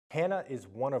Hannah is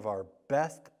one of our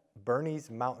best Bernese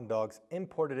mountain dogs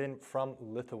imported in from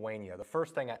Lithuania. The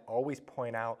first thing I always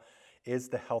point out is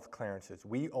the health clearances.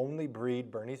 We only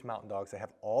breed Bernese mountain dogs that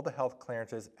have all the health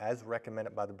clearances as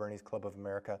recommended by the Bernese Club of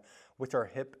America, which are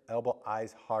hip, elbow,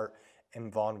 eyes, heart, and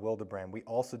von Willebrand. We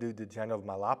also do degenerative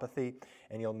myelopathy,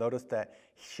 and you'll notice that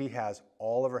she has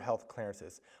all of her health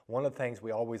clearances. One of the things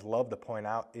we always love to point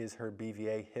out is her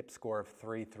BVA hip score of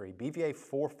 3.3. BVA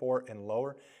 4.4 and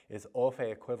lower is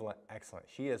OFA equivalent excellent.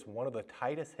 She is one of the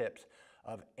tightest hips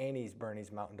of any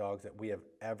Bernese mountain dogs that we have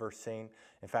ever seen.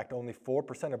 In fact, only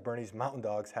 4% of Bernese mountain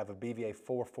dogs have a BVA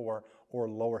 4.4 or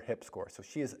lower hip score. So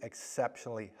she is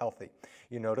exceptionally healthy.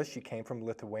 You notice she came from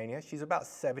Lithuania. She's about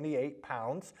 78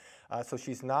 pounds. So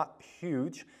she's not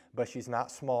huge, but she's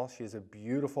not small. She has a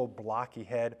beautiful blocky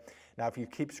head. Now, if you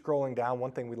keep scrolling down,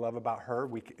 one thing we love about her,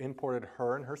 we imported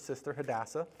her and her sister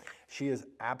Hadassah. She is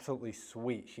absolutely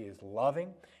sweet. She is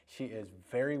loving. She is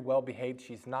very well behaved.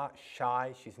 She's not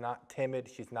shy. She's not timid.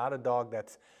 She's not a dog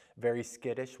that's very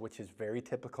skittish, which is very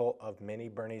typical of many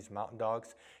Bernese mountain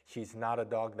dogs. She's not a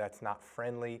dog that's not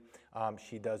friendly.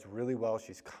 She does really well.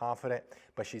 She's confident,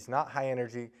 but she's not high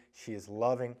energy. She is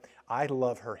loving. I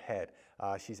love her head.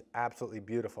 She's absolutely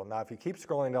beautiful. Now, if you keep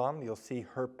scrolling down, you'll see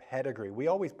her pedigree. We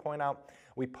always point out,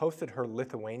 we posted her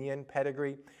Lithuanian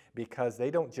pedigree because they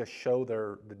don't just show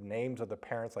the names of the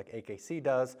parents like AKC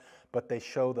does, but they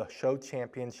show the show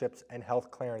championships and health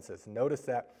clearances. Notice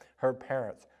that her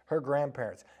parents, her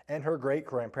grandparents, and her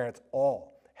great-grandparents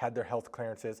all had their health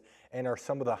clearances and are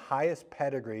some of the highest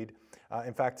pedigreed.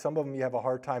 In fact, some of them you have a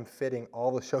hard time fitting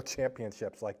all the show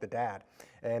championships, like the dad.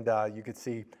 And you could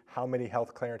see how many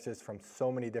health clearances from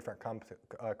so many different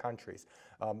countries.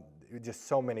 Just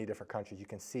so many different countries. You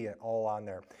can see it all on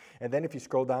there. And then if you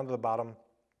scroll down to the bottom,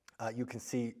 you can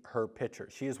see her picture.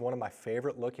 She is one of my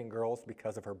favorite looking girls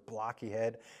because of her blocky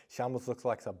head. She almost looks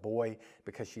like a boy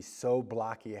because she's so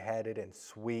blocky headed and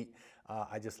sweet.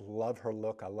 I just love her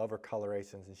look. I love her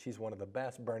colorations, and she's one of the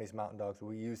best Bernese mountain dogs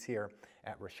we use here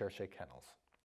at Recherche Kennels.